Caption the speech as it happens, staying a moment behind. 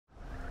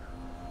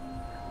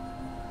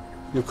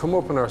You'll come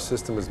up in our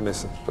system as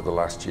missing for the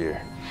last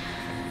year.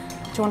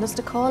 Do you want us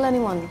to call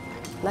anyone?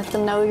 Let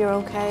them know you're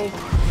okay?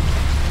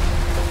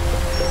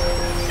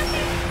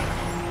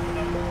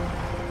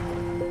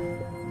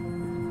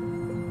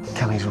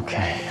 Kelly's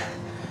okay.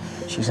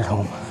 She's at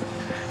home.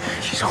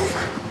 She's home.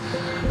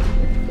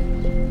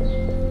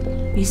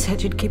 You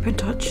said you'd keep in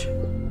touch.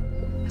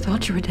 I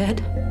thought you were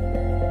dead.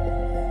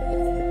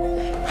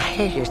 I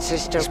hear your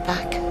sister's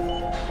back.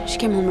 She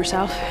came home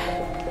herself.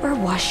 Where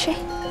was she?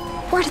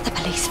 Where did the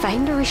police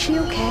find her? Is she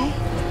okay?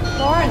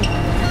 Lauren!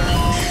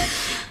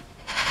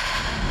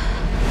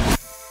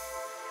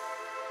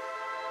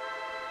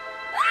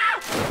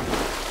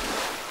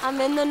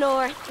 I'm in the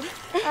north.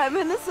 I'm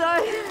in the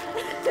south.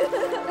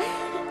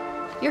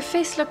 Your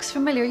face looks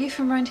familiar. Are you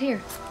from around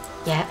here?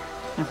 Yeah,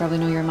 I probably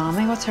know your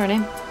mommy. What's her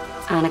name?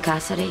 Anna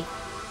Cassidy.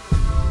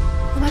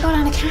 Oh my God,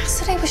 Anna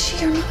Cassidy. Was she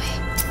your mommy?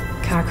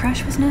 Car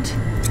crash, wasn't it?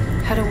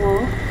 Had a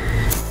wall.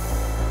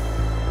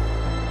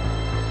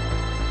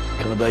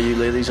 Can I buy you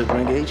ladies a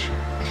drink each?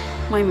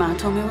 My man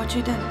told me what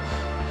you did.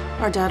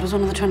 Our dad was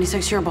one of the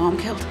 26 your bomb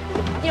killed.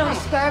 You don't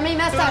spare me,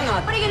 mister.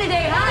 What are you gonna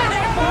do,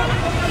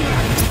 huh?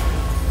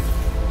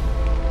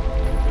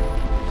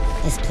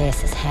 This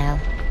place is hell,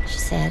 she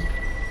said.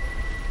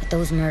 With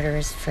those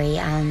murderers free,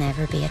 I'll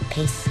never be at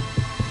peace.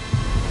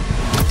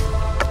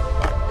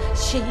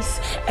 She's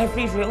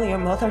every rule your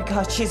mother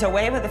got. She's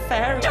away with a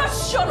fairy.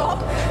 Just shut up!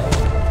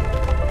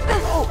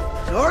 Oh,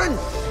 Lauren!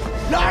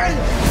 Lauren!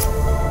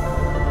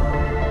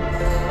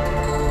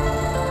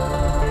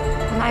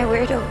 Am I a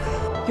weirdo?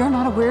 You're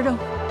not a weirdo.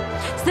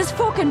 It's this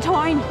fucking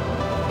town.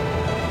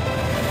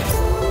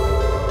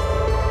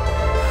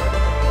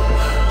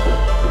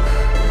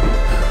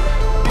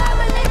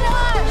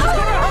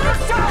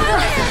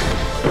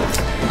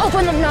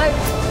 Open them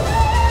now.